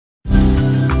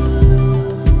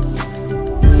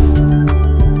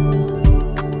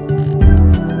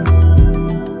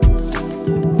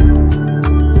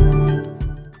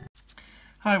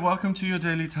welcome to your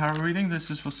daily tarot reading. This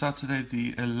is for Saturday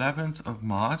the 11th of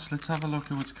March. Let's have a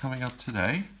look at what's coming up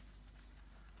today.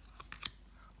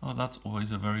 Oh, that's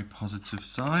always a very positive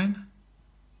sign.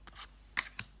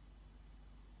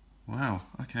 Wow,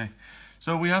 okay.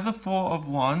 So we have the Four of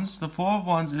Wands. The Four of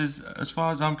Wands is, as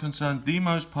far as I'm concerned, the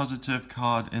most positive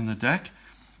card in the deck.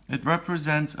 It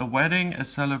represents a wedding, a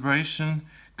celebration,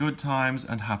 good times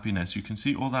and happiness. You can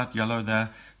see all that yellow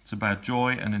there. It's about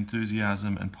joy and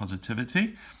enthusiasm and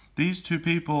positivity. These two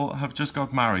people have just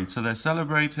got married, so they're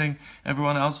celebrating.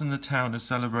 Everyone else in the town is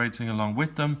celebrating along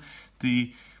with them.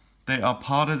 They are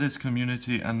part of this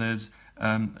community, and there's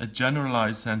a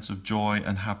generalized sense of joy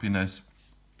and happiness.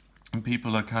 And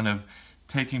people are kind of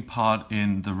taking part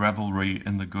in the revelry,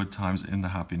 in the good times, in the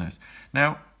happiness.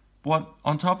 Now, what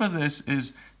on top of this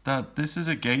is that this is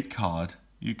a gate card.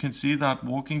 You can see that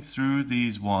walking through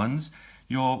these wands,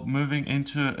 you're moving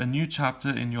into a new chapter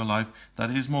in your life that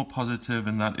is more positive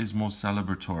and that is more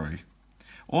celebratory.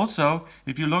 Also,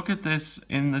 if you look at this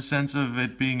in the sense of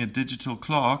it being a digital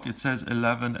clock, it says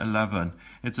 11:11.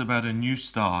 It's about a new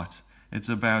start. It's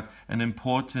about an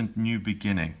important new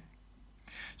beginning.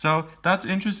 So that's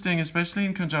interesting, especially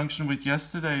in conjunction with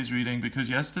yesterday's reading, because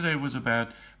yesterday was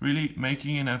about really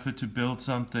making an effort to build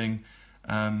something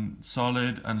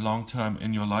solid and long-term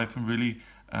in your life, and really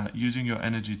using your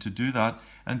energy to do that.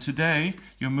 And today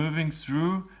you're moving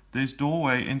through this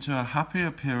doorway into a happier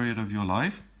period of your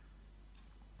life.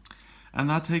 And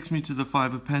that takes me to the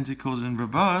Five of Pentacles in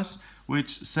reverse,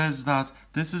 which says that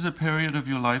this is a period of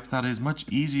your life that is much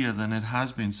easier than it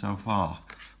has been so far.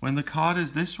 When the card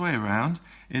is this way around,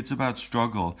 it's about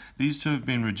struggle. These two have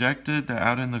been rejected, they're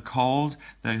out in the cold,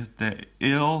 they're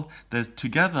ill, they're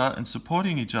together and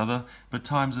supporting each other, but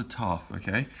times are tough,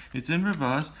 okay? It's in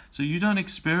reverse, so you don't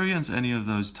experience any of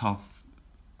those tough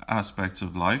aspects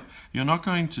of life. You're not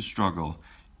going to struggle.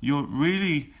 You're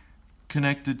really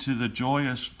connected to the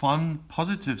joyous, fun,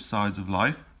 positive sides of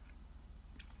life.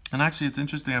 And actually, it's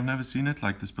interesting, I've never seen it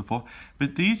like this before.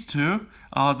 But these two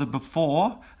are the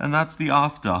before, and that's the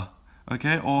after.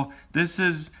 Okay? Or this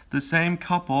is the same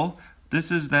couple.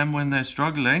 This is them when they're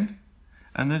struggling,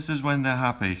 and this is when they're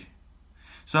happy.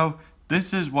 So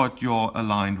this is what you're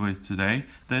aligned with today.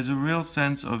 There's a real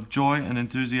sense of joy and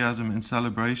enthusiasm and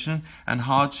celebration, and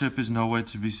hardship is nowhere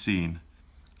to be seen.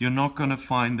 You're not going to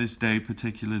find this day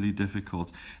particularly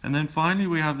difficult. And then finally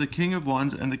we have the King of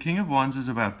Wands, and the King of Wands is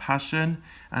about passion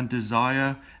and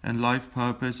desire and life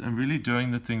purpose and really doing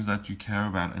the things that you care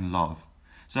about and love.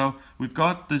 So we've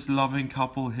got this loving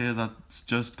couple here that's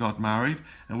just got married,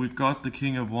 and we've got the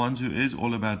King of Wands who is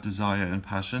all about desire and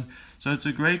passion. So it's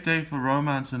a great day for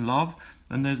romance and love,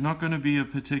 and there's not going to be a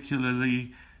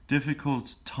particularly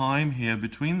difficult time here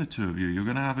between the two of you. You're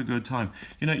going to have a good time.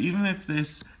 You know, even if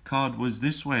this card was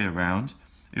this way around,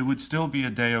 it would still be a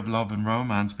day of love and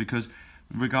romance, because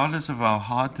regardless of how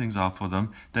hard things are for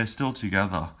them, they're still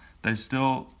together. They're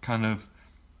still kind of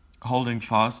holding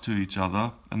fast to each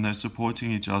other, and they're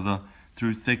supporting each other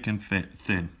through thick and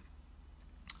thin.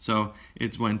 So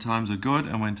it's when times are good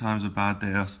and when times are bad,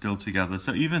 they are still together.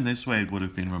 So even this way it would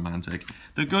have been romantic.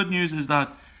 The good news is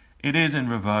that it is in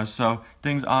reverse, so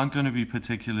things aren't going to be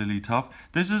particularly tough.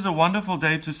 This is a wonderful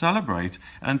day to celebrate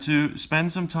and to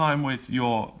spend some time with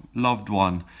your loved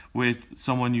one, with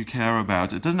someone you care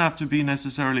about. It doesn't have to be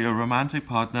necessarily a romantic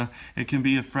partner. It can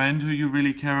be a friend who you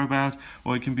really care about,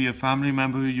 or it can be a family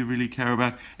member who you really care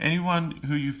about. Anyone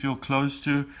who you feel close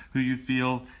to, who you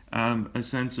feel a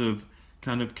sense of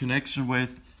kind of connection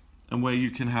with, and where you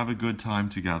can have a good time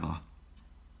together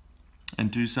and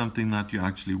do something that you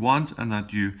actually want and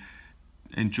that you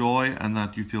enjoy and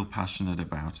that you feel passionate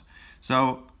about.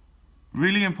 So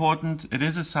really important. It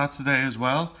is a Saturday as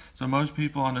well, so most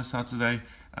people on a Saturday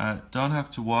don't have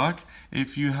to work.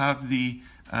 If you have the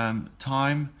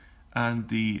time and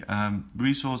the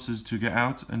resources to get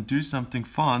out and do something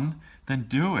fun, then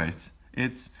do it.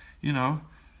 It's, you know,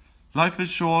 life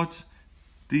is short.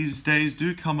 These days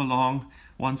do come along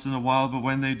once in a while, but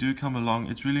when they do come along,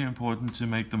 it's really important to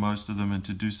make the most of them and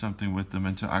to do something with them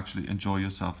and to actually enjoy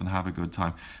yourself and have a good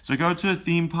time. So go to a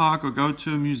theme park or go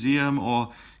to a museum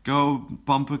or go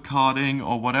bumper karting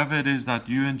or whatever it is that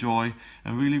you enjoy,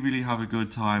 and really, really have a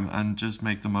good time and just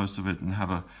make the most of it and have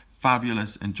a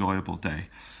fabulous, enjoyable day.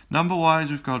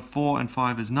 Number-wise, we've got 4 and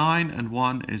 5 is 9 and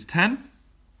 1 is 10.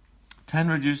 10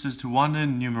 reduces to 1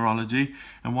 in numerology,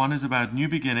 and 1 is about new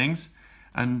beginnings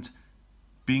and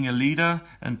being a leader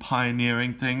and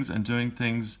pioneering things and doing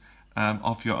things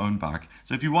off your own back.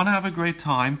 So if you want to have a great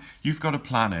time, you've got to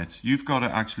plan it. You've got to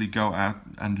actually go out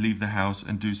and leave the house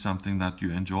and do something that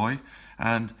you enjoy.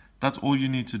 And that's all you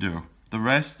need to do. The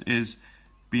rest is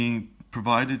being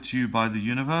provided to you by the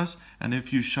universe, and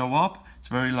if you show up, it's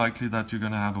very likely that you're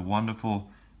going to have a wonderful,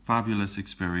 fabulous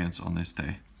experience on this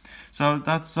day. So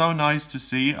that's so nice to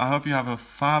see. I hope you have a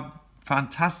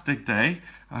fantastic day.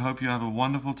 I hope you have a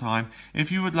wonderful time.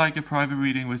 If you would like a private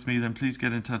reading with me, then please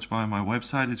get in touch via my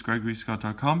website. It's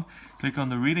gregoryscott.com. Click on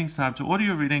the readings tab to order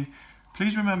your reading.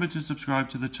 Please remember to subscribe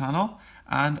to the channel,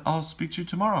 and I'll speak to you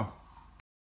tomorrow.